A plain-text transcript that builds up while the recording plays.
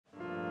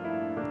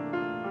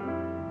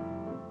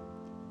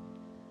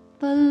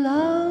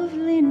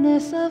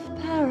loneliness of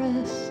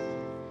Paris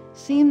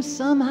seems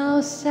somehow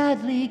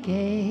sadly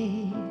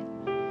gay.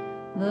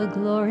 The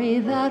glory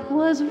that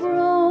was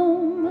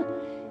Rome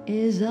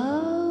is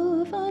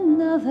of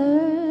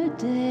another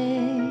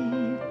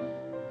day.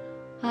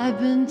 I've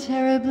been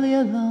terribly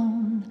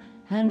alone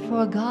and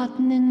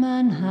forgotten in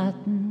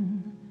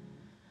Manhattan.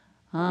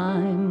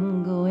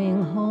 I'm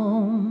going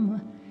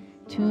home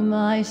to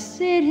my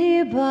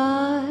city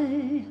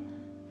by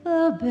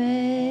the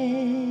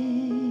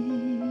bay.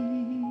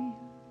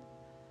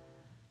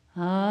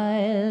 I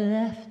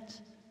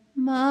left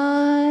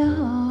my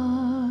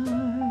heart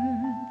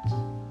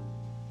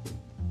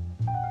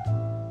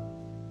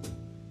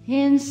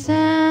in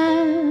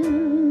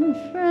San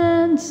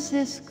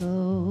Francisco,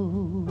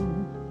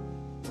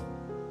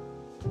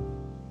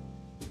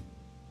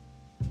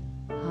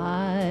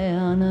 high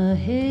on a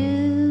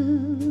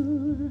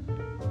hill.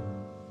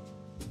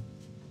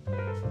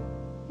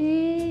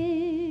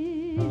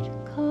 It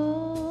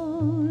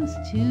calls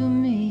to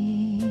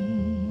me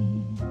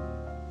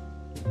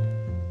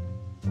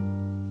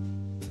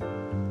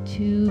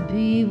to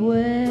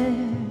beware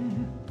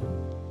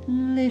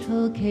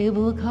little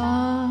cable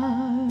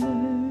cars.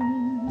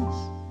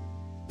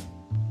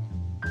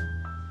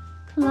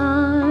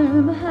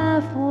 Climb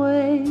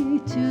halfway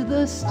to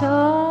the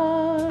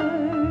stars.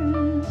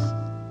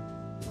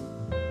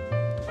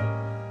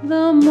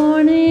 The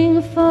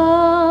morning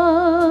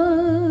fog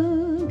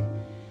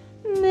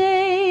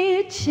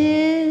may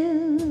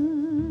chill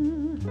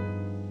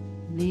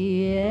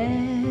the air.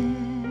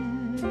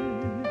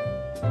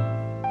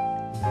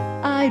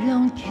 I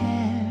don't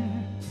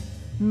care,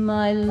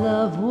 my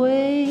love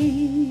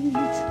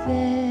waits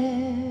there.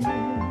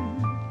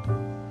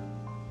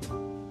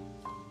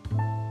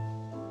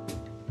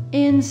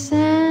 In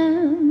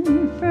San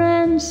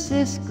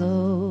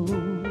Francisco,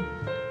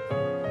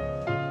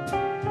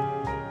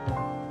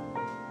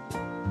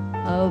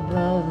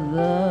 above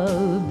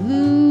the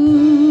blue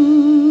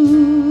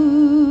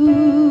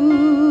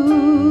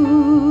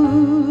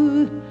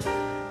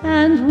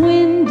and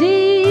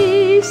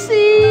windy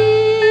sea,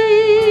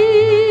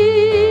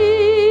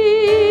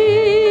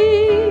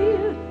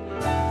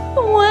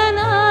 when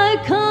I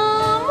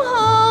come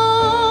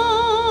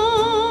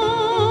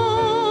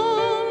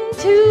home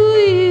to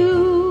you,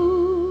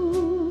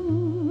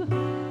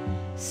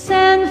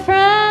 San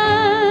Francisco,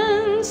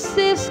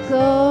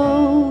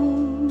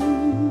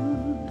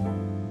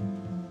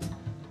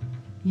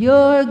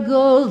 your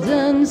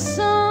golden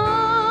sun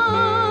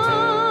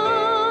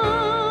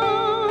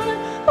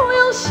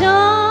will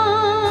shine.